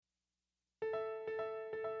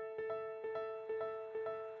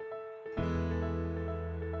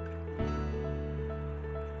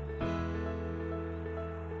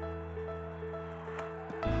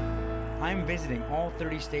I'm visiting all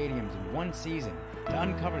 30 stadiums in one season to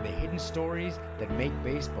uncover the hidden stories that make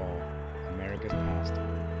baseball America's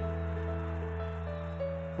pastime.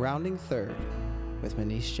 Rounding Third with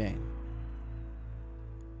Manish Jain.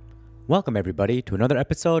 Welcome, everybody, to another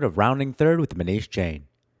episode of Rounding Third with Manish Jain.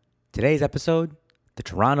 Today's episode, the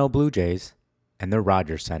Toronto Blue Jays and their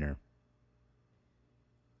Rogers Center.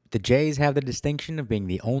 The Jays have the distinction of being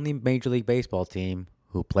the only Major League Baseball team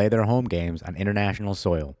who play their home games on international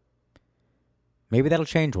soil. Maybe that'll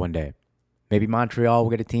change one day. Maybe Montreal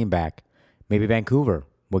will get a team back. Maybe Vancouver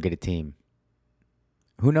will get a team.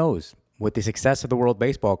 Who knows? With the success of the World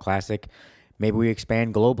Baseball Classic, maybe we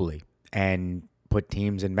expand globally and put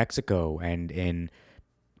teams in Mexico and in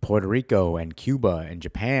Puerto Rico and Cuba and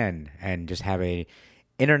Japan and just have a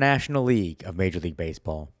international league of Major League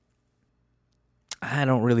Baseball. I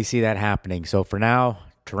don't really see that happening. So for now,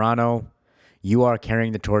 Toronto, you are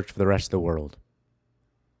carrying the torch for the rest of the world.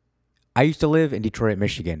 I used to live in Detroit,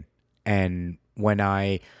 Michigan, and when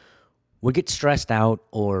I would get stressed out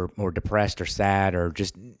or depressed or sad or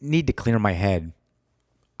just need to clear my head,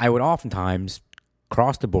 I would oftentimes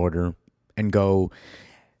cross the border and go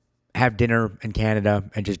have dinner in Canada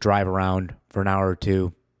and just drive around for an hour or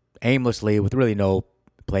two aimlessly with really no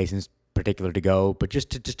place in particular to go, but just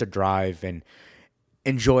to drive and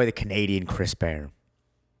enjoy the Canadian crisp air.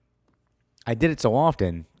 I did it so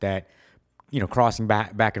often that, crossing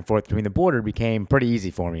back and forth between the border became pretty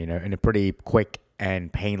easy for me, in a pretty quick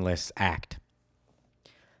and painless act.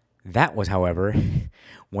 That was, however,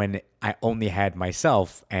 when I only had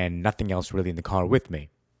myself and nothing else really in the car with me.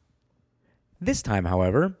 This time,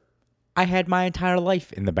 however, I had my entire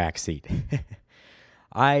life in the back seat.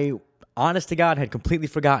 I, honest to God, had completely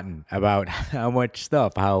forgotten about how much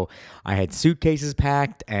stuff, how I had suitcases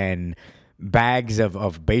packed and bags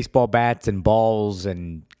of baseball bats and balls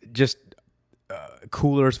and just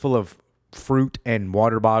coolers full of fruit and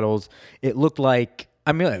water bottles. It looks like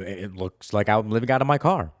I'm living out of my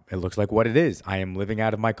car. It looks like what it is. I am living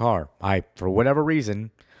out of my car. I, for whatever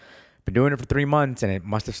reason, been doing it for 3 months and it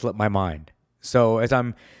must have slipped my mind. So as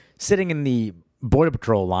I'm sitting in the Border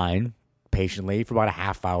Patrol line patiently for about a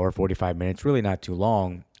half hour, 45 minutes, really not too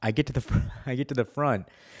long, I get to the front,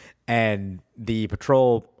 and the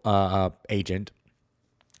patrol agent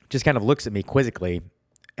just kind of looks at me quizzically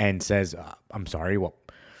and says, "I'm sorry,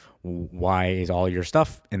 why is all your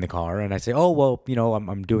stuff in the car?" And I say, "Oh, well,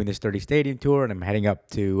 I'm doing this 30 stadium tour and I'm heading up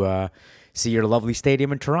to see your lovely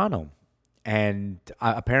stadium in Toronto." And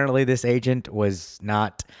apparently this agent was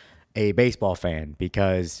not a baseball fan,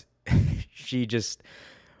 because she just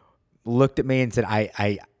looked at me and said,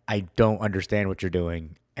 I don't understand what you're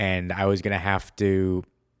doing. And I was going to have to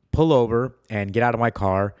pull over and get out of my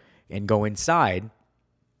car and go inside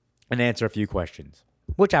and answer a few questions,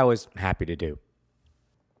 which I was happy to do.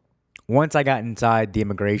 Once I got inside the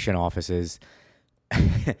immigration offices,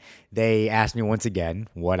 they asked me once again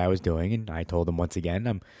what I was doing, and I told them once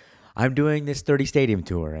again, I'm doing this 30 stadium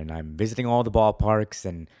tour, and I'm visiting all the ballparks,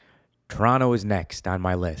 and Toronto is next on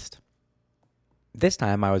my list. This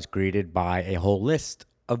time I was greeted by a whole list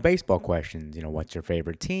of baseball questions. What's your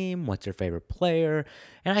favorite team? What's your favorite player?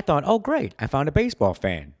 And I thought, oh, great, I found a baseball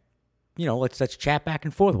fan. Let's chat back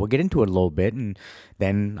and forth. We'll get into it a little bit, and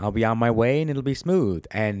then I'll be on my way, and it'll be smooth.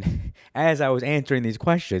 And as I was answering these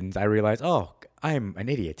questions, I realized, oh, I'm an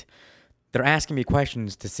idiot. They're asking me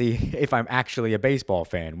questions to see if I'm actually a baseball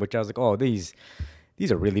fan, which I was like, oh, these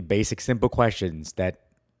are really basic, simple questions that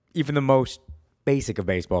even the most basic of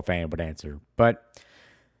baseball fan would answer. But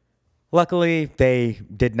luckily, they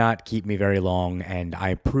did not keep me very long, and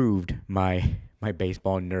I proved my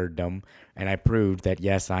baseball nerddom, and I proved that,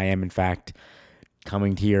 yes, I am, in fact,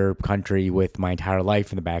 coming to your country with my entire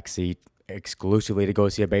life in the backseat exclusively to go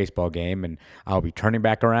see a baseball game, and I'll be turning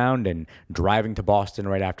back around and driving to Boston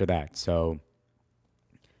right after that. So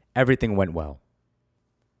everything went well.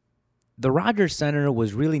 The Rogers Center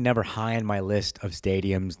was really never high on my list of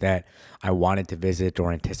stadiums that I wanted to visit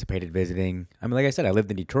or anticipated visiting. I mean, like I said, I lived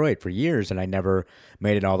in Detroit for years, and I never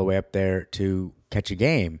made it all the way up there to catch a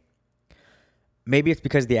game. Maybe it's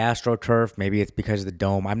because of the AstroTurf. Maybe it's because of the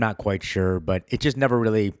Dome. I'm not quite sure, but it just never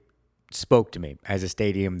really spoke to me as a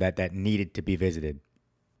stadium that needed to be visited.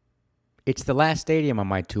 It's the last stadium on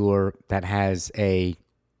my tour that has a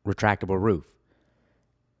retractable roof.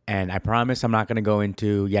 And I promise I'm not going to go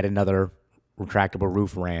into yet another retractable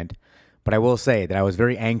roof rant, but I will say that I was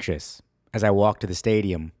very anxious as I walked to the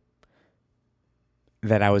stadium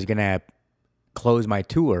that I was going to close my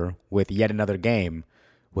tour with yet another game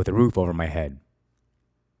with a roof over my head.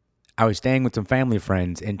 I was staying with some family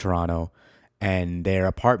friends in Toronto, and their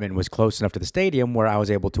apartment was close enough to the stadium where I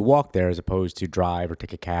was able to walk there as opposed to drive or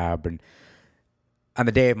take a cab. And on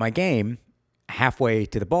the day of my game, halfway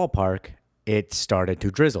to the ballpark, it started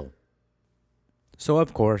to drizzle. So,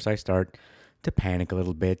 of course, I start to panic a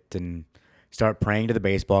little bit and start praying to the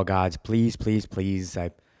baseball gods. Please, please, please.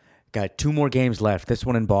 I've got 2 more games left. This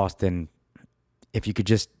one in Boston. If you could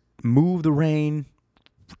just move the rain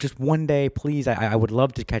just one day, please. I would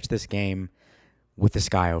love to catch this game with the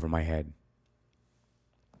sky over my head.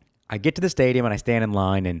 I get to the stadium and I stand in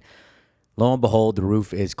line, and lo and behold, the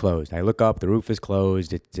roof is closed. I look up, the roof is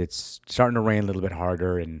closed. It's starting to rain a little bit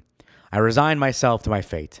harder, and I resign myself to my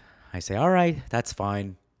fate. I say, all right, that's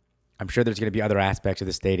fine. I'm sure there's going to be other aspects of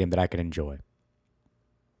the stadium that I can enjoy.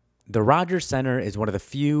 The Rogers Center is one of the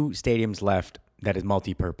few stadiums left that is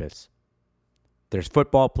multi-purpose. There's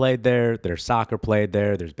football played there, there's soccer played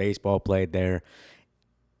there, there's baseball played there.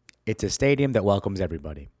 It's a stadium that welcomes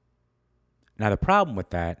everybody. Now, the problem with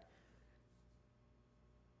that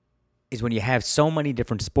is when you have so many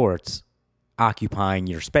different sports occupying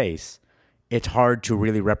your space, it's hard to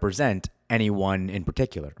really represent anyone in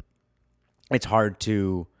particular. It's hard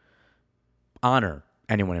to honor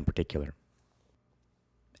anyone in particular.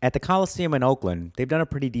 At the Coliseum in Oakland, they've done a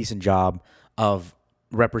pretty decent job of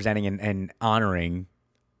representing and honoring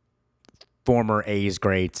former A's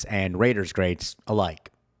greats and Raiders greats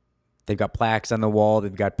alike. They've got plaques on the wall,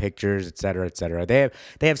 they've got pictures, et cetera, et cetera.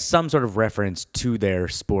 They have some sort of reference to their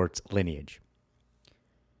sports lineage.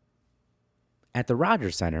 At the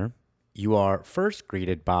Rogers Center, you are first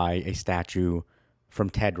greeted by a statue from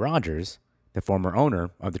Ted Rogers, the former owner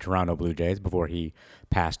of the Toronto Blue Jays before he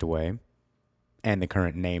passed away, and the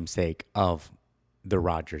current namesake of the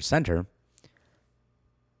Rogers Center.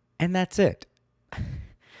 And that's it.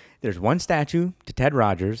 There's one statue to Ted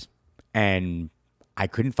Rogers, and I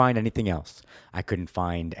couldn't find anything else. I couldn't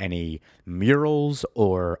find any murals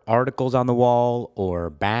or articles on the wall or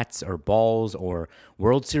bats or balls or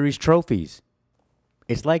World Series trophies.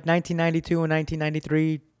 It's like 1992 and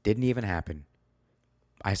 1993 didn't even happen.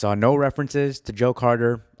 I saw no references to Joe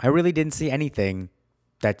Carter. I really didn't see anything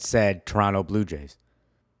that said Toronto Blue Jays.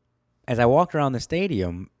 As I walked around the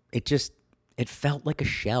stadium, it felt like a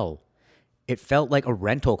shell. It felt like a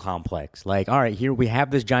rental complex. Like, all right, here we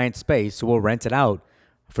have this giant space, so we'll rent it out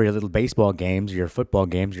for your little baseball games, your football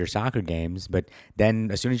games, your soccer games. But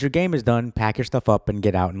then as soon as your game is done, pack your stuff up and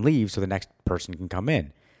get out and leave so the next person can come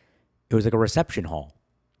in. It was like a reception hall.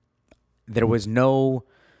 There was no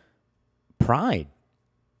pride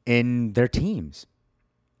in their teams.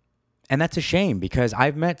 And that's a shame because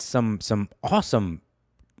I've met some awesome,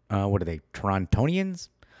 Torontonians?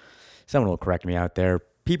 Someone will correct me out there.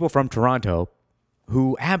 People from Toronto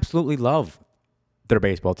who absolutely love their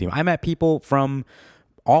baseball team. I met people from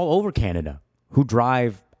all over Canada who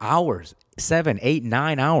drive hours, 7, 8,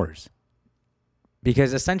 9 hours.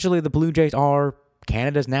 Because essentially the Blue Jays are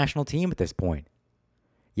Canada's national team at this point.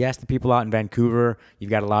 Yes, the people out in Vancouver,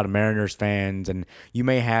 you've got a lot of Mariners fans, and you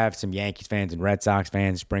may have some Yankees fans and Red Sox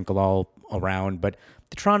fans sprinkled all around, but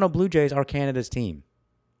the Toronto Blue Jays are Canada's team.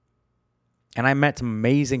 And I met some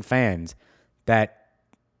amazing fans that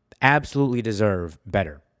absolutely deserve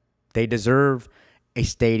better. They deserve a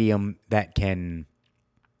stadium that can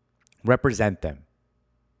represent them.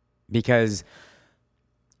 Because,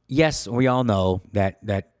 yes, we all know that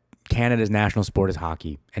Canada's national sport is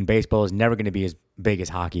hockey, and baseball is never going to be as big as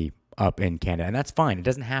hockey up in Canada, and that's fine. It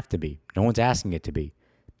doesn't have to be. No one's asking it to be.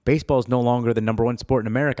 Baseball is no longer the number one sport in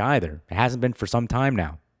America either. It hasn't been for some time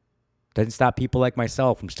now. Doesn't stop people like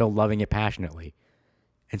myself from still loving it passionately.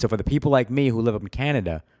 And so for the people like me who live up in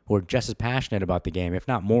Canada, who are just as passionate about the game, if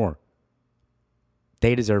not more,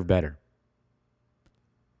 they deserve better.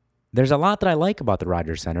 There's a lot that I like about the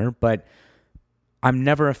Rogers Center, but I'm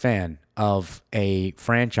never a fan of a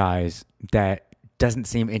franchise that doesn't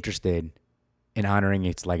seem interested in honoring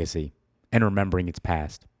its legacy and remembering its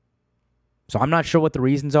past. So I'm not sure what the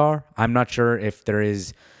reasons are. I'm not sure if there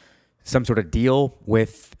is some sort of deal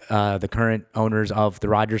with the current owners of the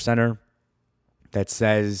Rogers Center that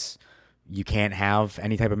says you can't have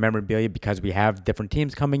any type of memorabilia because we have different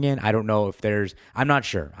teams coming in. I don't know if I'm not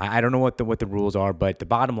sure. I don't know what the rules are, but the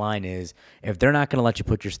bottom line is if they're not going to let you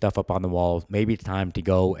put your stuff up on the wall, maybe it's time to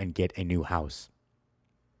go and get a new house.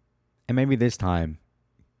 And maybe this time,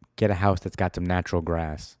 get a house that's got some natural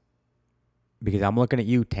grass. Because I'm looking at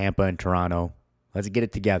you, Tampa and Toronto. Let's get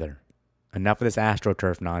it together. Enough of this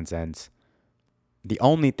AstroTurf nonsense. The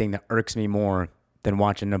only thing that irks me more than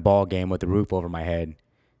watching a ball game with a roof over my head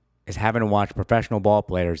is having to watch professional ball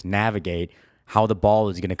players navigate how the ball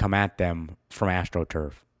is going to come at them from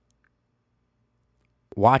AstroTurf.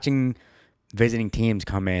 Watching visiting teams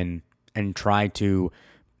come in and try to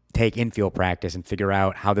take infield practice and figure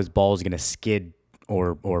out how this ball is going to skid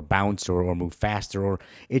or bounce or move faster. Or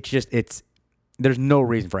there's no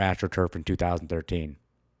reason for AstroTurf in 2013.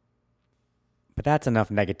 But that's enough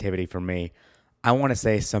negativity for me. I want to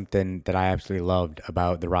say something that I absolutely loved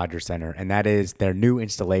about the Rogers Center, and that is their new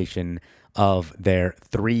installation of their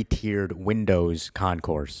 3-tiered Windows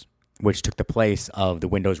concourse, which took the place of the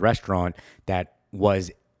Windows restaurant that was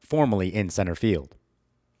formerly in center field.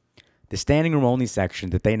 The standing room only section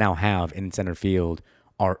that they now have in center field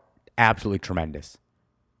are absolutely tremendous.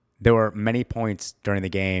 There were many points during the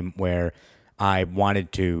game where I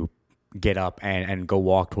wanted to get up and go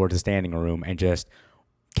walk towards the standing room and just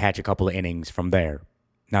catch a couple of innings from there.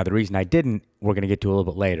 Now, the reason I didn't, we're going to get to a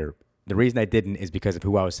little bit later. The reason I didn't is because of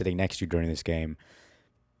who I was sitting next to during this game.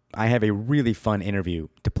 I have a really fun interview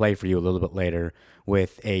to play for you a little bit later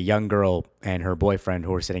with a young girl and her boyfriend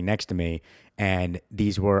who were sitting next to me. And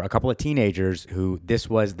these were a couple of teenagers who this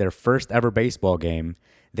was their first ever baseball game.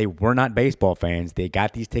 They were not baseball fans. They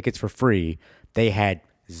got these tickets for free. They had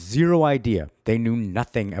zero idea. They knew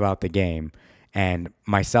nothing about the game. And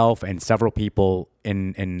myself and several people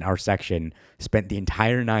in our section spent the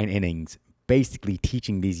entire 9 innings basically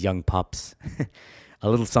teaching these young pups a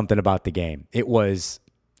little something about the game. It was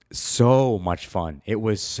so much fun. It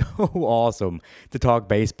was so awesome to talk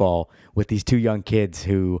baseball with these 2 young kids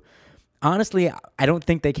who, honestly, I don't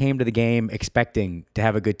think they came to the game expecting to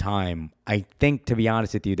have a good time. I think, to be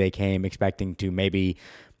honest with you, they came expecting to maybe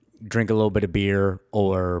drink a little bit of beer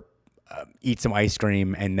or eat some ice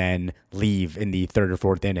cream and then leave in the 3rd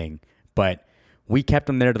or 4th inning. But we kept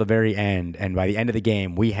them there to the very end, and by the end of the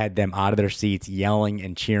game, we had them out of their seats yelling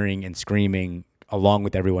and cheering and screaming along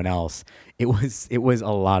with everyone else. It was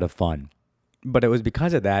a lot of fun. But it was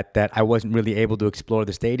because of that I wasn't really able to explore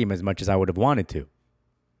the stadium as much as I would have wanted to.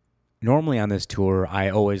 Normally on this tour, I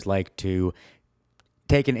always like to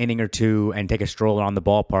take an inning or two and take a stroll around the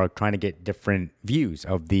ballpark, trying to get different views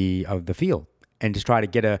of the field and just try to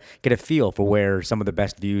get a feel for where some of the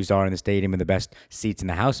best views are in the stadium and the best seats in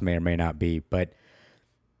the house may or may not be. But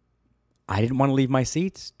I didn't want to leave my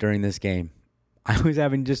seats during this game. I was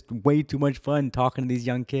having just way too much fun talking to these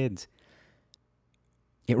young kids.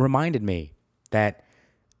 It reminded me that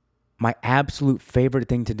my absolute favorite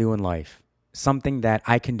thing to do in life, something that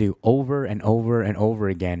I can do over and over and over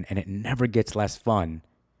again, and it never gets less fun,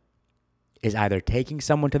 is either taking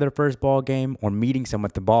someone to their first ball game or meeting someone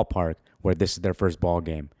at the ballpark where this is their first ball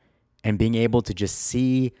game and being able to just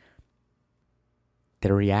see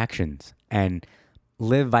their reactions and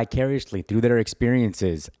live vicariously through their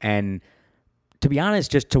experiences. And to be honest,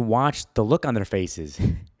 just to watch the look on their faces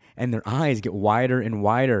and their eyes get wider and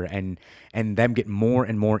wider and them get more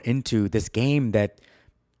and more into this game that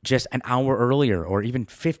just an hour earlier or even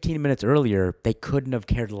 15 minutes earlier, they couldn't have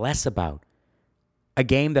cared less about. A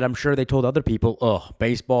game that I'm sure they told other people,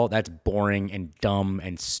 baseball, that's boring and dumb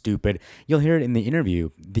and stupid. You'll hear it in the interview.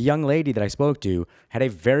 The young lady that I spoke to had a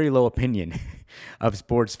very low opinion of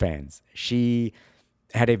sports fans. She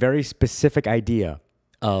had a very specific idea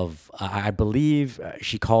of, I believe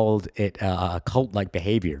she called it a cult-like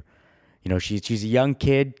behavior. You know, she's a young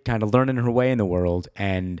kid kind of learning her way in the world,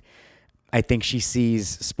 and I think she sees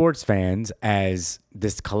sports fans as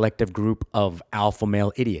this collective group of alpha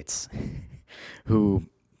male idiots who,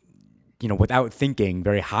 you know, without thinking,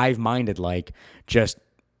 very hive-minded, like just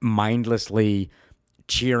mindlessly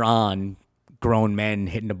cheer on grown men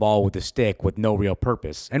hitting the ball with a stick with no real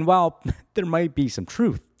purpose. And while there might be some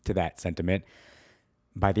truth to that sentiment,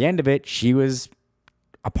 by the end of it, she was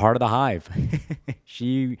a part of the hive.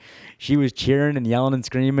 She was cheering and yelling and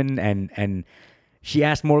screaming, and she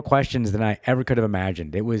asked more questions than I ever could have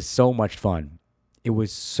imagined. It was so much fun. It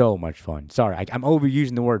was so much fun. Sorry, I'm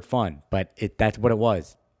overusing the word fun, but that's what it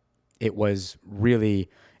was. It was really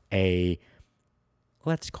a,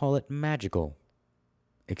 let's call it, magical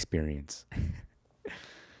experience.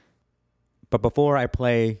 But before I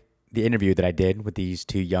play the interview that I did with these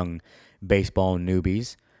 2 young baseball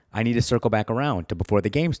newbies, I need to circle back around to before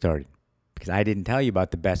the game started, because I didn't tell you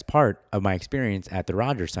about the best part of my experience at the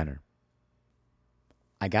Rogers Center.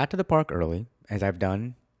 I got to the park early, as I've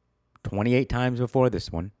done 28 times before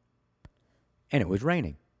this one, and it was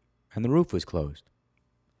raining, and the roof was closed.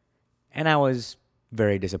 And I was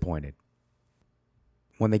very disappointed.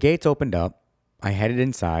 When the gates opened up, I headed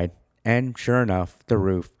inside, and sure enough, the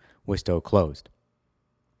roof was still closed.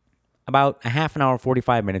 About a half an hour,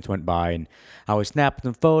 45 minutes went by, and I was snapping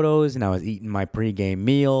some photos, and I was eating my pregame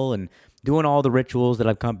meal, and doing all the rituals that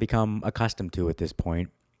I've become accustomed to at this point.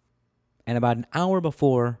 And about an hour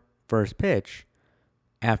before first pitch,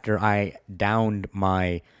 after I downed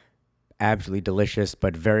my absolutely delicious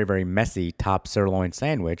but very, very messy top sirloin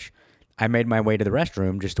sandwich, I made my way to the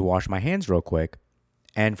restroom just to wash my hands real quick.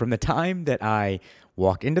 And from the time that I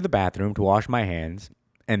walked into the bathroom to wash my hands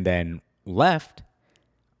and then left,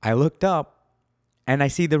 I looked up and I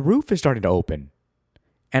see the roof is starting to open.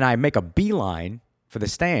 And I make a beeline for the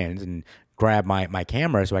stands and grab my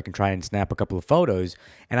camera so I can try and snap a couple of photos.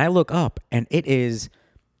 And I look up and it is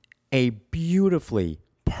a beautifully,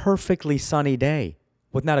 perfectly sunny day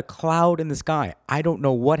with not a cloud in the sky. I don't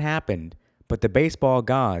know what happened, but the baseball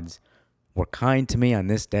gods were kind to me on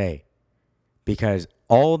this day because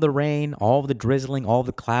all the rain, all the drizzling, all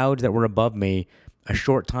the clouds that were above me a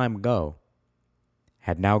short time ago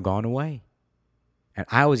had now gone away. And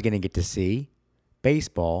I was going to get to see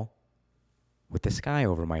baseball with the sky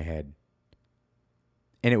over my head.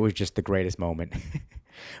 And it was just the greatest moment.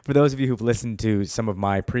 For those of you who've listened to some of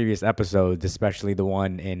my previous episodes, especially the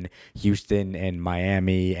one in Houston and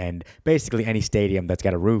Miami and basically any stadium that's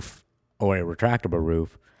got a roof or a retractable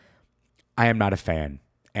roof, I am not a fan.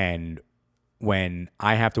 And when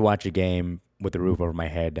I have to watch a game with the roof over my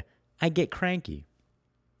head, I get cranky.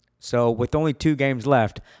 So with only 2 games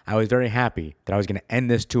left, I was very happy that I was going to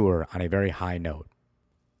end this tour on a very high note.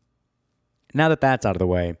 Now that that's out of the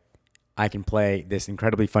way, I can play this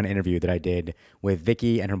incredibly fun interview that I did with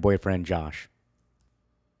Vicky and her boyfriend Josh.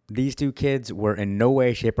 These 2 kids were in no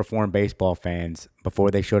way, shape, or form baseball fans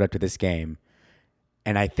before they showed up to this game,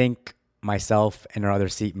 and I think myself and our other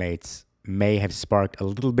seatmates may have sparked a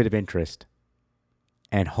little bit of interest,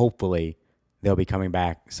 and hopefully they'll be coming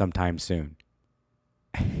back sometime soon.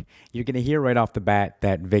 You're going to hear right off the bat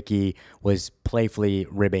that Vicky was playfully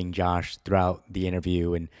ribbing Josh throughout the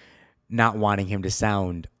interview and not wanting him to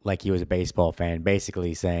sound like he was a baseball fan,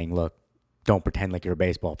 basically saying, look, don't pretend like you're a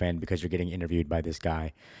baseball fan because you're getting interviewed by this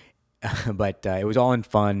guy. But it was all in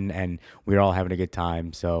fun, and we were all having a good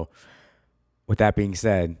time. So with that being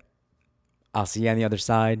said, I'll see you on the other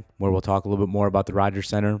side where we'll talk a little bit more about the Rogers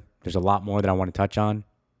Center. There's a lot more that I want to touch on.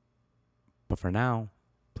 But for now,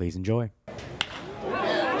 please enjoy.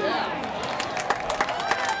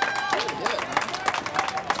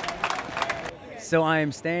 So I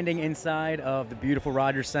am standing inside of the beautiful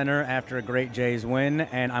Rogers Center after a great Jays win,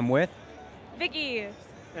 and I'm with Vicky.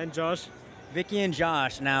 And Josh. Vicky and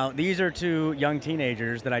Josh. Now, these are 2 young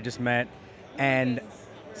teenagers that I just met, and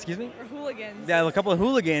excuse me? Or hooligans. Yeah, a couple of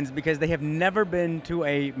hooligans because they have never been to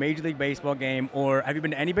a Major League Baseball game, or have you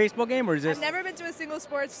been to any baseball game, or is this? I've never been to a single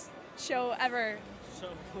sports show ever.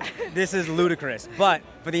 This is ludicrous. But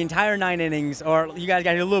for the entire 9 innings, or you guys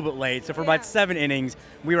got here a little bit late, so for about 7 innings,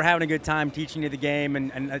 we were having a good time teaching you the game,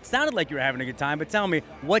 and it sounded like you were having a good time. But tell me,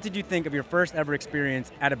 what did you think of your first ever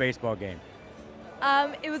experience at a baseball game?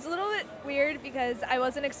 It was a little bit weird because I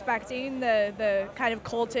wasn't expecting the kind of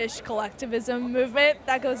cultish collectivism movement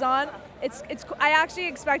that goes on. I actually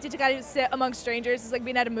expected to kind of sit amongst strangers. It's like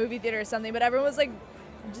being at a movie theater or something, but everyone was like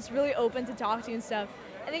just really open to talk to you and stuff.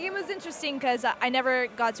 I think it was interesting because I never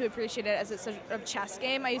got to appreciate it as a sort of chess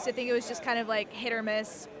game. I used to think it was just kind of like hit or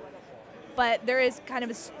miss, but there is kind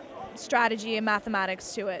of a strategy and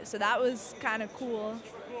mathematics to it. So that was kind of cool.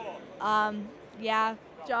 Yeah,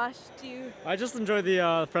 Josh, do you? I just enjoy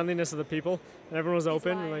the friendliness of the people, and everyone was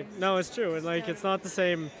open. And, like, no, it's true, and like it's not the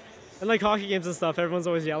same. And like hockey games and stuff, everyone's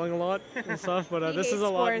always yelling a lot and stuff. But this is a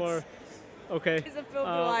lot more. Okay. He's a filthy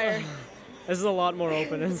liar. This is a lot more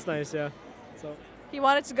open, and it's nice, yeah. So. He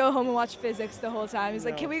wanted to go home and watch physics the whole time. He's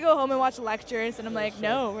like, can we go home and watch lectures? And I'm like,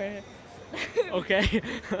 no. Okay.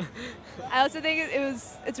 I also think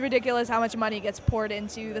it's ridiculous how much money gets poured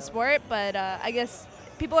into the sport, but I guess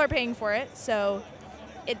people are paying for it. So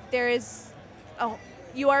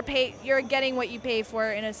you're getting what you pay for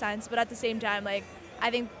in a sense, but at the same time, like, I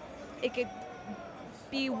think it could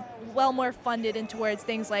be well more funded in towards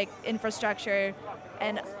things like infrastructure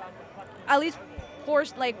and at least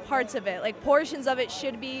parts of it, like portions of it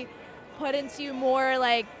should be put into more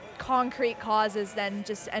like concrete causes than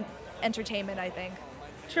just entertainment, I think.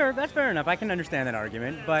 Sure, that's fair enough. I can understand that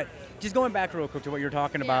argument, but just going back real quick to what you're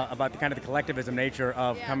talking about the kind of the collectivism nature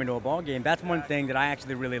of coming to a ball game, that's one thing that I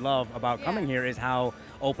actually really love about coming here is how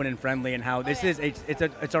open and friendly and how this is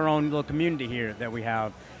it's our own little community here that we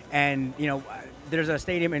have. And you know, there's a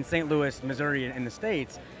stadium in St. Louis, Missouri in the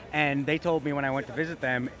States, and they told me when I went to visit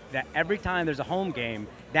them that every time there's a home game,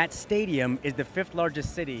 that stadium is the 5th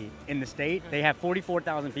largest city in the state. They have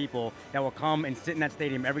 44,000 people that will come and sit in that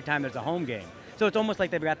stadium every time there's a home game. So it's almost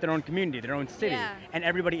like they've got their own community, their own city, and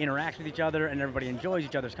everybody interacts with each other and everybody enjoys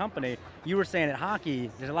each other's company. You were saying at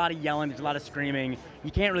hockey, there's a lot of yelling, there's a lot of screaming.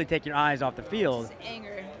 You can't really take your eyes off the field. Just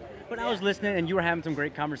anger. But I was listening, and you were having some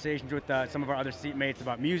great conversations with some of our other seatmates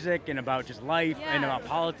about music and about just life and about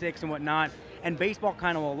politics and whatnot. And baseball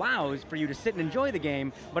kind of allows for you to sit and enjoy the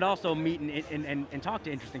game, but also meet and talk to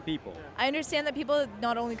interesting people. I understand that people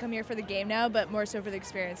not only come here for the game now, but more so for the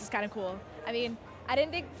experience. It's kind of cool. I mean, I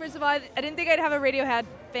didn't think, first of all, I didn't think I'd have a Radiohead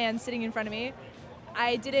fan sitting in front of me.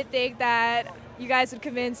 I didn't think that you guys would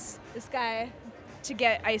convince this guy to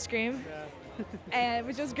get ice cream, and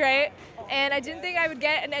which was great. And I didn't think I would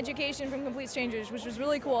get an education from complete strangers, which was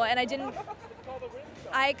really cool. And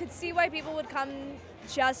I could see why people would come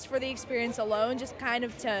just for the experience alone, just kind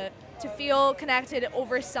of to feel connected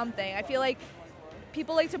over something. I feel like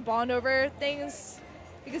people like to bond over things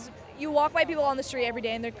because you walk by people on the street every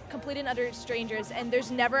day and they're complete and utter strangers, and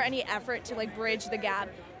there's never any effort to like bridge the gap.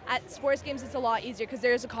 At sports games, it's a lot easier because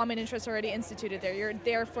there's a common interest already instituted there. You're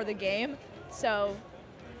there for the game, so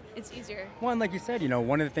it's easier. Well, and like you said,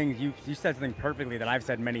 one of the things you said something perfectly that I've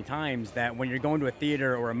said many times, that when you're going to a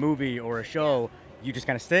theater or a movie or a show, you just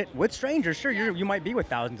kind of sit with strangers. Sure, you might be with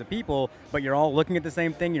thousands of people, but you're all looking at the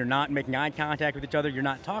same thing. You're not making eye contact with each other. You're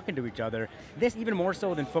not talking to each other. This, even more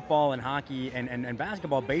so than football and hockey and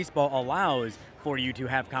basketball, baseball allows for you to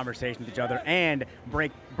have conversations with each other and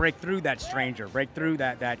break through that stranger, break through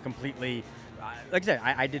that completely. Like I said,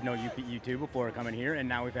 I did know you two before coming here, and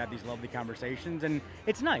now we've had these lovely conversations, and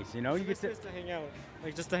it's nice, you get just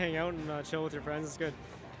to hang out, and chill with your friends. It's good.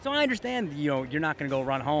 So I understand, you're not going to go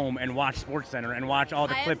run home and watch SportsCenter and watch all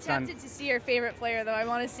the clips on. I am tempted to see your favorite player, though. I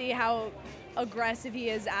want to see how aggressive he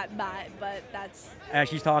is at bat, but that's. As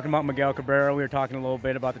she's talking about Miguel Cabrera, we were talking a little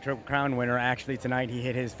bit about the Triple Crown winner. Actually, tonight he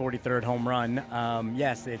hit his 43rd home run.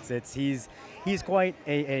 Yes, he's quite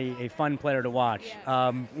a fun player to watch.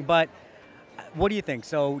 Yeah. But what do you think?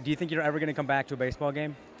 So, do you think you're ever going to come back to a baseball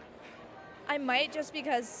game? I might, just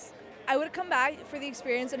because I would come back for the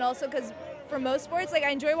experience, and also because for most sports, like I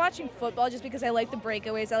enjoy watching football just because I like the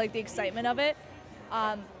breakaways, I like the excitement of it.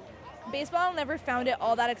 Baseball, never found it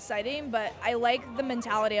all that exciting, but I like the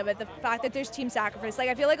mentality of it, the fact that there's team sacrifice. Like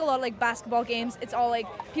I feel like a lot of like basketball games, it's all like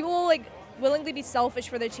people will like willingly be selfish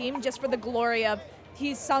for their team just for the glory of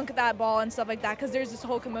he sunk that ball and stuff like that, because there's this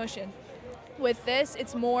whole commotion. With this,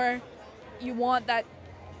 it's more you want that.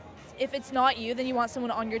 If it's not you, then you want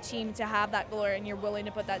someone on your team to have that glory, and you're willing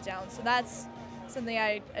to put that down. So that's something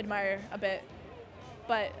I admire a bit.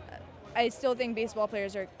 But I still think baseball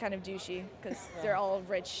players are kind of douchey because they're all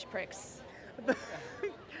rich pricks.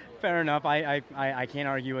 Fair enough. I can't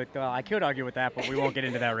argue with. I could argue with that, but we won't get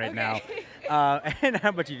into that right now. And how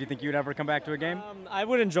about you? Do you think you'd ever come back to a game? I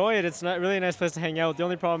would enjoy it. It's not really a nice place to hang out. The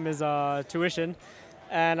only problem is tuition.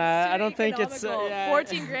 And I don't think it's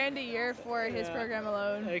 $14,000 a year for his program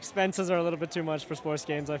alone. Expenses are a little bit too much for sports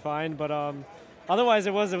games, I find. But otherwise,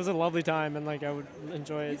 it was a lovely time, and like I would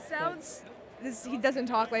enjoy it. He doesning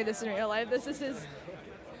talk like this in real life. This is his.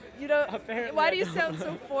 Why do you sound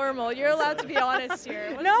so formal? You're allowed to be honest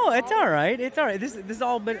here. No, it's all right. It's all right. This is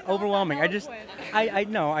all a bit overwhelming. I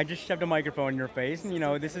know. I just shoved a microphone in your face,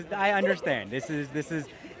 and this is. I understand. This is.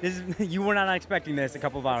 You were not expecting this a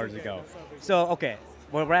couple of hours ago. So okay.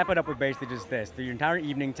 We'll wrap it up with basically just this. Through your entire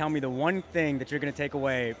evening, tell me the one thing that you're going to take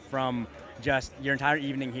away from just your entire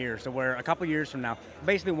evening here. So we're a couple years from now.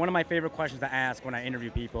 Basically, one of my favorite questions to ask when I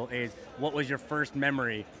interview people is, what was your first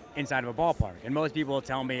memory inside of a ballpark? And most people will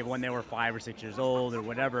tell me when they were 5 or 6 years old or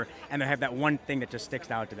whatever, and they have that one thing that just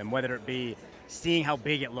sticks out to them, whether it be seeing how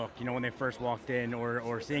big it looked, when they first walked in,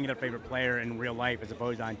 or seeing their favorite player in real life as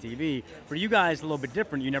opposed to on TV. For you guys, a little bit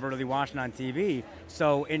different. You never really watched it on TV.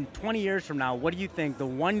 So in 20 years from now, what do you think the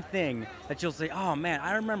one thing that you'll say, oh man,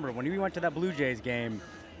 I remember when we went to that Blue Jays game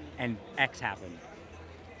and X happened?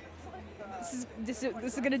 This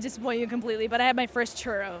is going to disappoint you completely, but I had my first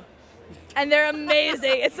churro. And they're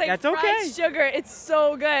amazing. It's like That's fried okay. sugar. It's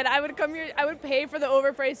so good. I would come here. I would pay for the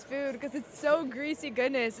overpriced food because it's so greasy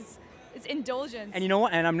goodness. It's indulgence. And you know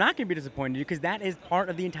what? And I'm not going to be disappointed because that is part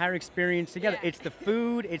of the entire experience together. Yeah. It's the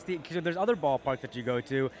food. Because there's other ballparks that you go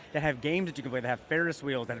to that have games that you can play, that have Ferris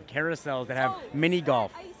wheels, that have carousels, that have mini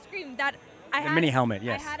golf. Ice cream. Mini helmet,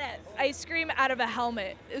 yes. I had an ice cream out of a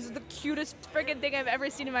helmet. It was the cutest freaking thing I've ever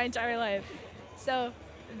seen in my entire life. So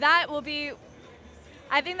that will be.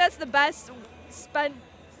 I think that's the best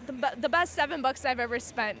the best $7 I've ever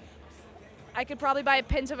spent. I could probably buy a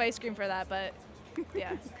pint of ice cream for that, but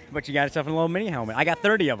yeah. But you got yourself a little mini helmet. I got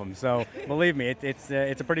 30 of them, so believe me, it's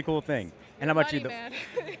a pretty cool thing. And how about you? Man.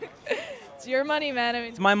 It's your money, man. I mean,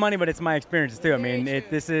 It's my money, but it's my experiences too. I Very mean, true.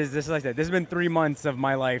 this is like that. This has been 3 months of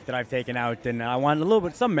my life that I've taken out, and I want a little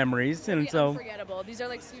bit, some memories, and so. unforgettable. These are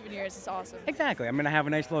like souvenirs. It's awesome. Exactly. I'm gonna have a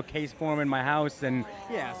nice little case for them in my house, and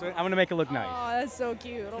yeah, so I'm gonna make it look nice. Oh, that's so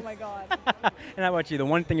cute. Oh my god. And how about you? The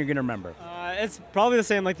one thing you're gonna remember? It's probably the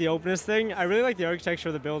same like the openness thing. I really like the architecture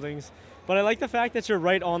of the buildings, but I like the fact that you're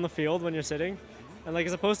right on the field when you're sitting, and like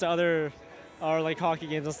as opposed to other, or like hockey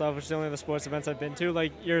games and stuff, which is the only other sports events I've been to.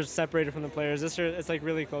 Like you're separated from the players. This year it's like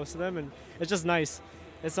really close to them, and it's just nice.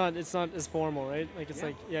 It's not as formal, right? Like it's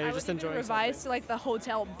like you're I just would even enjoying. revise to like the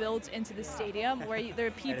hotel built into the stadium where there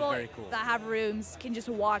are people very cool. that have rooms can just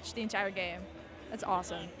watch the entire game. That's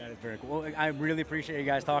awesome. That is very cool. Well, I really appreciate you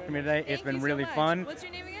guys talking to me today. It's Thank been you so really much. fun. What's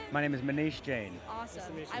your name again? My name is Manish Jain.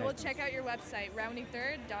 Awesome. meet you. I will check out your website,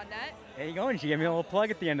 roundingthird.net. There you go, and she gave me a little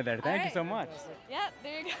plug at the end of there. Thank you right. so much. Yeah,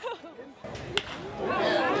 there you go.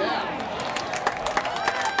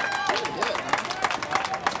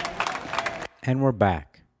 And we're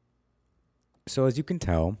back. So as you can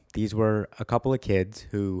tell, these were a couple of kids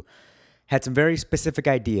who had some very specific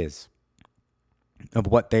ideas of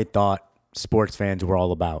what they thought sports fans were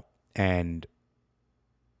all about. And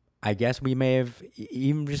I guess we may have,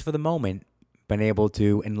 even just for the moment, been able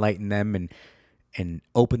to enlighten them and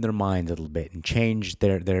open their minds a little bit and change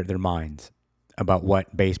their minds about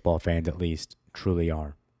what baseball fans, at least, truly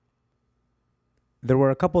are. There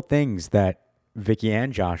were a couple things that Vicky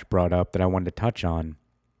and Josh brought up that I wanted to touch on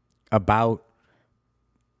about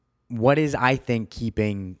what is, I think,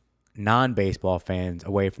 keeping non-baseball fans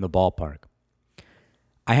away from the ballpark.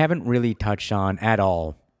 I haven't really touched on at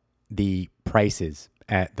all the prices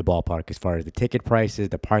at the ballpark as far as the ticket prices,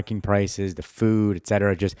 the parking prices, the food,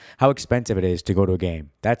 etc., just how expensive it is to go to a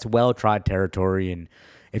game. That's well-trod territory, and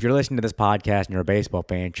if you're listening to this podcast and you're a baseball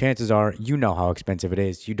fan, chances are you know how expensive it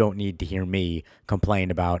is. You don't need to hear me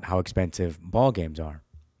complain about how expensive ball games are.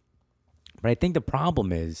 But I think the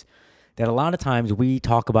problem is that a lot of times we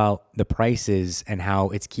talk about the prices and how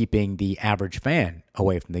it's keeping the average fan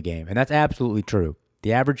away from the game. And that's absolutely true.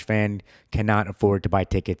 The average fan cannot afford to buy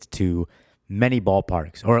tickets to many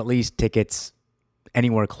ballparks, or at least tickets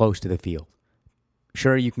anywhere close to the field.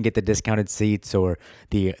 Sure, you can get the discounted seats or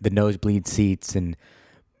the nosebleed seats and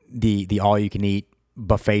the all-you-can-eat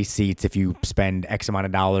buffet seats if you spend X amount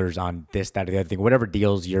of dollars on this, that, or the other thing, whatever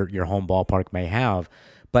deals your home ballpark may have.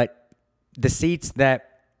 But the seats that,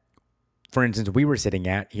 for instance, we were sitting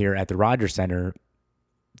at here at the Rogers Center,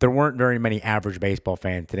 there weren't very many average baseball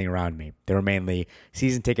fans sitting around me. They were mainly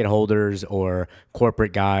season ticket holders or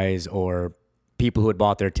corporate guys or people who had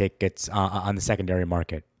bought their tickets on the secondary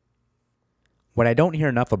market. What I don't hear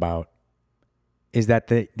enough about is that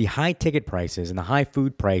the high ticket prices and the high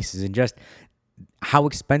food prices and just how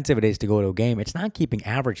expensive it is to go to a game, it's not keeping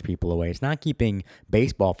average people away. It's not keeping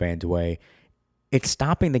baseball fans away. It's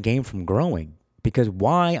stopping the game from growing. Because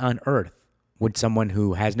why on earth would someone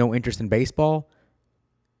who has no interest in baseball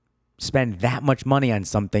spend that much money on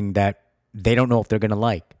something that they don't know if they're going to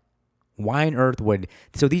like? Why on earth would...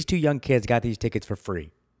 So these two young kids got these tickets for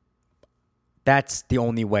free. That's the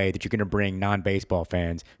only way that you're going to bring non-baseball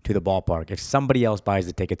fans to the ballpark, if somebody else buys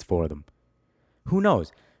the tickets for them. Who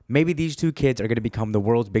knows? Maybe these two kids are going to become the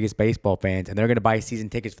world's biggest baseball fans, and they're going to buy season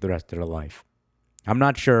tickets for the rest of their life. I'm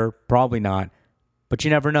not sure, probably not, but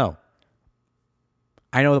you never know.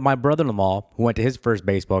 I know that my brother-in-law, who went to his first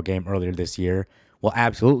baseball game earlier this year, will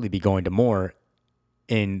absolutely be going to more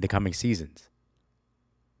in the coming seasons.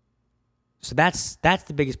 So that's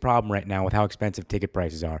the biggest problem right now with how expensive ticket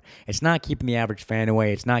prices are. It's not keeping the average fan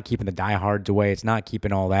away. It's not keeping the diehards away. It's not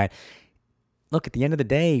keeping all that. Look, at the end of the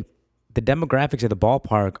day, the demographics of the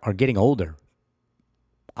ballpark are getting older.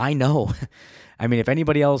 I know. I mean, if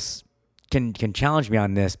anybody else can challenge me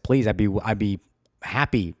on this, please, I'd be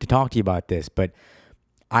happy to talk to you about this. But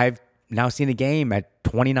I've now seen a game at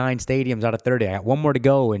 29 stadiums out of 30. I got one more to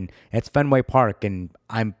go, and it's Fenway Park, and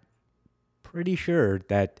I'm pretty sure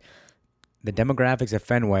that the demographics of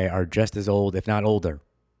Fenway are just as old, if not older,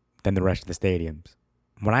 than the rest of the stadiums.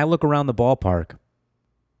 When I look around the ballpark,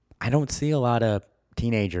 I don't see a lot of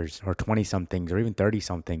teenagers or 20-somethings or even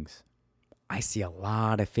 30-somethings. I see a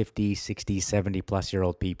lot of 50, 60,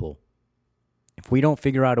 70-plus-year-old people. If we don't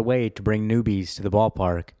figure out a way to bring newbies to the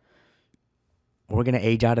ballpark, we're going to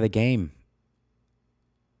age out of the game.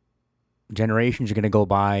 Generations are going to go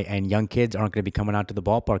by, and young kids aren't going to be coming out to the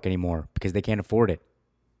ballpark anymore because they can't afford it.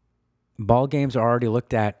 Ball games are already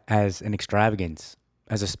looked at as an extravagance,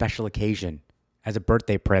 as a special occasion, as a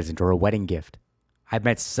birthday present or a wedding gift. I've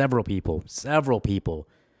met several people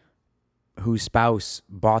whose spouse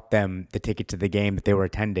bought them the ticket to the game that they were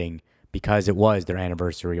attending because it was their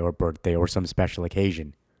anniversary or birthday or some special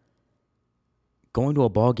occasion. going to a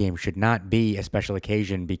ball game should not be a special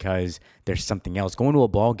occasion because there's something else. Going to a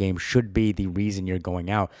ball game should be the reason you're going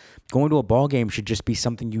out. Going to a ball game should just be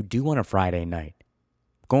something you do on a Friday night.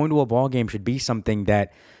 Going to a ball game should be something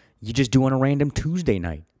that you just do on a random Tuesday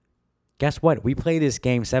night. Guess what? We play this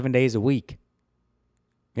game 7 days a week.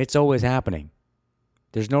 It's always happening.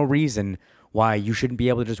 There's no reason why you shouldn't be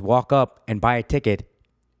able to just walk up and buy a ticket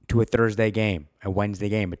to a Thursday game, a Wednesday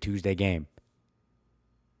game, a Tuesday game.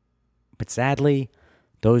 But sadly,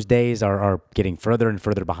 those days are getting further and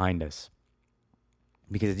further behind us.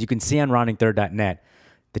 Because as you can see on roundingthird.net,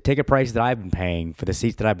 the ticket prices that I've been paying for the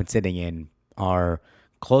seats that I've been sitting in are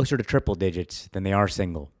closer to triple digits than they are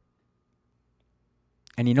single.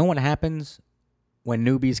 And you know what happens when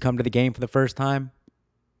newbies come to the game for the first time?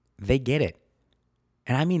 They get it.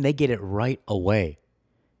 And I mean, they get it right away.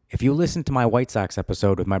 If you listen to my White Sox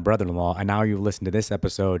episode with my brother-in-law, and now you listen to this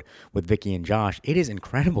episode with Vicky and Josh, it is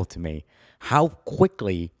incredible to me how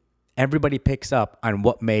quickly everybody picks up on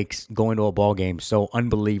what makes going to a ball game so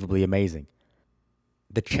unbelievably amazing.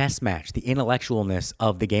 The chess match, the intellectualness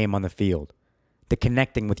of the game on the field, the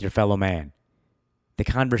connecting with your fellow man, the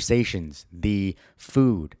conversations, the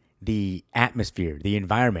food, the atmosphere, the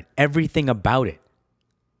environment, everything about it.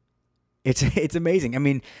 It's amazing. I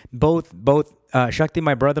mean, both Shakti,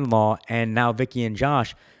 my brother-in-law, and now Vicky and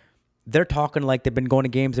Josh, they're talking like they've been going to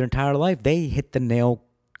games their entire life. They hit the nail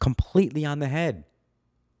completely on the head.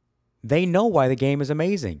 They know why the game is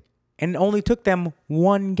amazing. And it only took them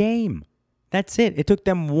one game. That's it. It took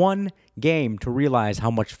them one game to realize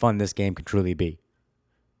how much fun this game can truly be.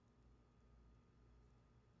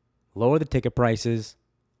 Lower the ticket prices,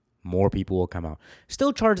 more people will come out.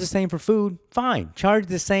 Still charge the same for food? Fine. Charge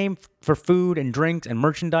the same for food and drinks and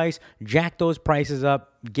merchandise. Jack those prices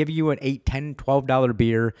up. Give you an $8, $10, $12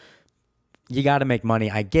 beer. You got to make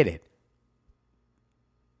money. I get it.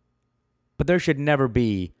 But there should never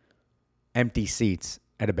be empty seats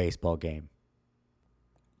at a baseball game.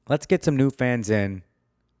 Let's get some new fans in,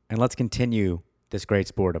 and let's continue this great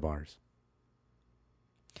sport of ours.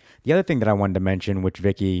 The other thing that I wanted to mention, which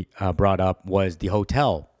Vicky brought up, was the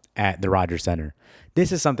hotel at the Rogers Center.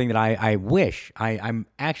 This is something that I wish, I'm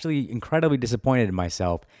actually incredibly disappointed in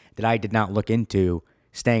myself that I did not look into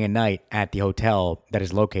staying a night at the hotel that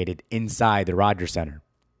is located inside the Rogers Center.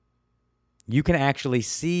 You can actually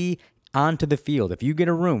see onto the field. If you get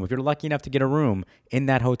a room, if you're lucky enough to get a room in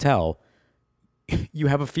that hotel, you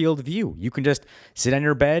have a field view. You can just sit on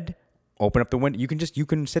your bed, open up the window. You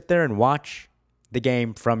can sit there and watch the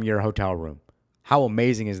game from your hotel room. How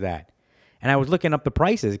amazing is that? And I was looking up the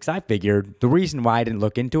prices because I figured the reason why I didn't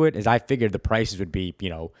look into it is I figured the prices would be,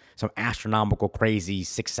 some astronomical, crazy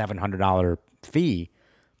 $600-$700 fee.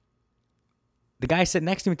 The guy sitting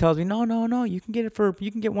next to me tells me, no, you can get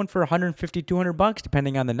one for $150-$200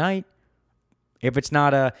 depending on the night. If it's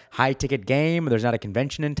not a high ticket game, or there's not a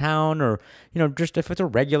convention in town, or just if it's a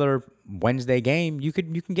regular Wednesday game, you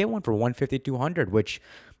can get one for $150-$200, which,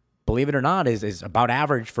 believe it or not, is about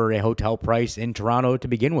average for a hotel price in Toronto to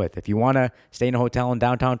begin with. If you want to stay in a hotel in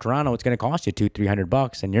downtown Toronto, it's going to cost you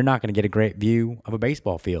 $200-$300, and you're not going to get a great view of a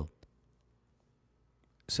baseball field.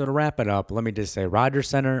 So to wrap it up, let me just say, Rogers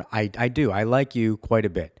Center, I do. I like you quite a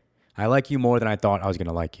bit. I like you more than I thought I was going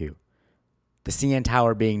to like you. The CN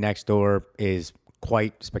Tower being next door is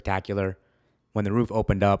quite spectacular. When the roof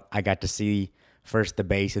opened up, I got to see first the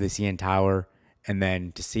base of the CN Tower, and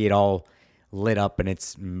then to see it all lit up in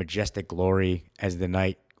its majestic glory as the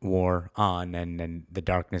night wore on and the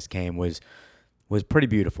darkness came was pretty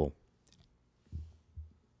beautiful.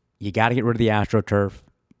 You got to get rid of the AstroTurf.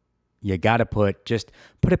 You got to put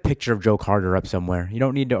a picture of Joe Carter up somewhere. You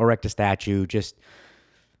don't need to erect a statue. Just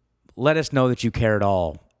let us know that you care at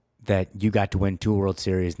all that you got to win 2 World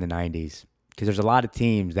Series in the 90s, because there's a lot of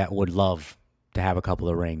teams that would love to have a couple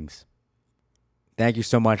of rings. Thank you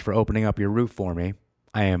so much for opening up your roof for me.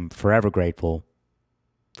 I am forever grateful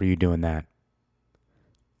for you doing that.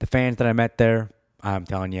 The fans that I met there, I'm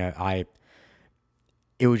telling you,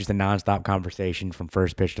 it was just a nonstop conversation from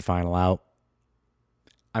first pitch to final out.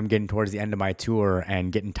 I'm getting towards the end of my tour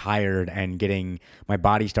and getting tired and getting my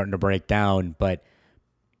body starting to break down, but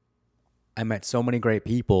I met so many great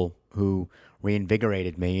people who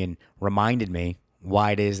reinvigorated me and reminded me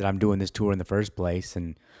why it is that I'm doing this tour in the first place.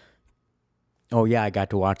 And, oh yeah, I got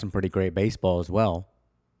to watch some pretty great baseball as well.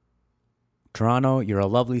 Toronto, you're a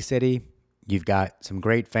lovely city. You've got some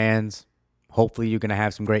great fans. Hopefully you're going to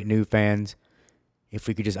have some great new fans. If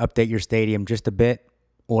we could just update your stadium just a bit,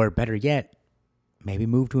 or better yet, maybe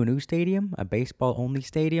move to a new stadium, a baseball-only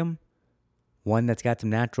stadium, one that's got some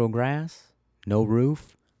natural grass, no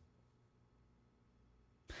roof.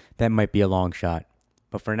 That might be a long shot.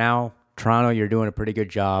 But for now, Toronto, you're doing a pretty good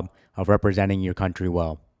job of representing your country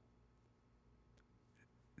well.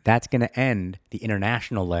 That's going to end the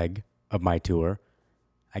international leg of my tour.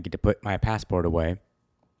 I get to put my passport away.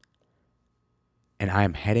 And I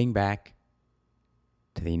am heading back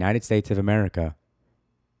to the United States of America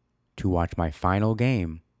to watch my final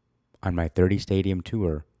game on my 30-stadium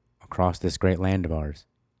tour across this great land of ours.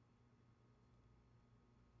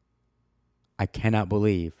 I cannot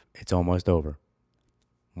believe it's almost over.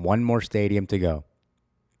 One more stadium to go.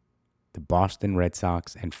 The Boston Red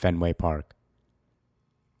Sox and Fenway Park.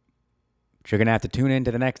 You're going to have to tune in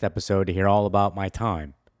to the next episode to hear all about my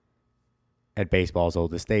time at baseball's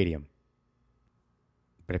oldest stadium.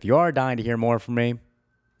 But if you are dying to hear more from me,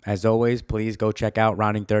 as always, please go check out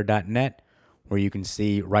roundingthird.net, where you can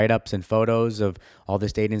see write-ups and photos of all the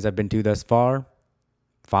stadiums I've been to thus far.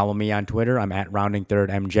 Follow me on Twitter. I'm at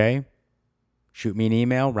roundingthirdmj. Shoot me an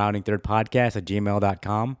email,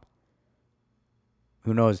 roundingthirdpodcast@gmail.com.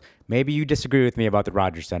 Who knows? Maybe you disagree with me about the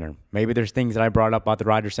Rogers Center. Maybe there's things that I brought up about the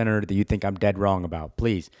Rogers Center that you think I'm dead wrong about.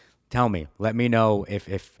 Please tell me. Let me know if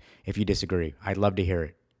you disagree. I'd love to hear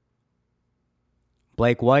it.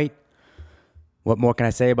 Blake White, what more can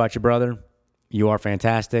I say about you, brother? You are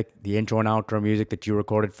fantastic. The intro and outro music that you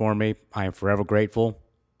recorded for me, I am forever grateful.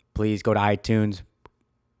 Please go to iTunes,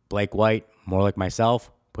 Blake White, more like myself.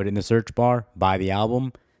 Put it in the search bar. Buy the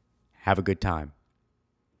album. Have a good time.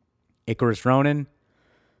 Icarus Ronan,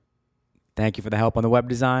 thank you for the help on the web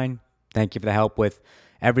design. Thank you for the help with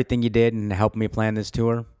everything you did and helping me plan this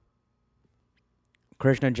tour.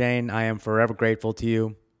 Krishna Jain, I am forever grateful to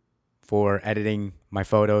you for editing my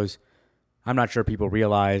photos. I'm not sure people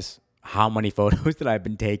realize how many photos that I've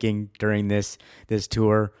been taking during this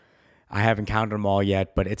tour. I haven't counted them all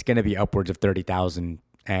yet, but it's going to be upwards of 30,000.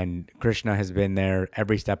 And Krishna has been there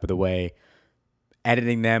every step of the way,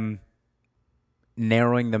 editing them,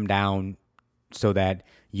 narrowing them down so that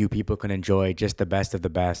you people can enjoy just the best of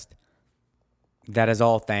the best. That is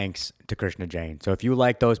all thanks to Krishna Jain. So if you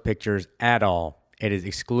like those pictures at all, it is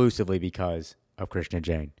exclusively because of Krishna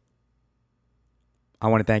Jain. I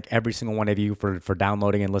want to thank every single one of you for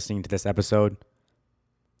downloading and listening to this episode.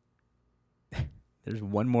 There's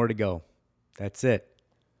one more to go. That's it.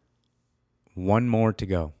 One more to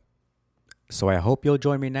go. So I hope you'll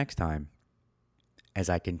join me next time as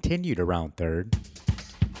I continue to round third,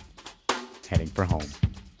 heading for home.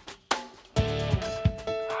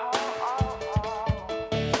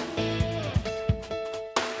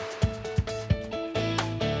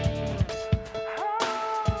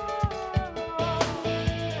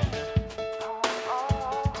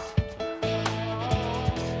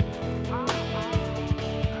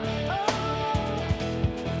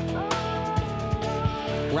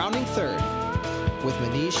 Rounding third with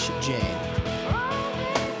Manish Jain.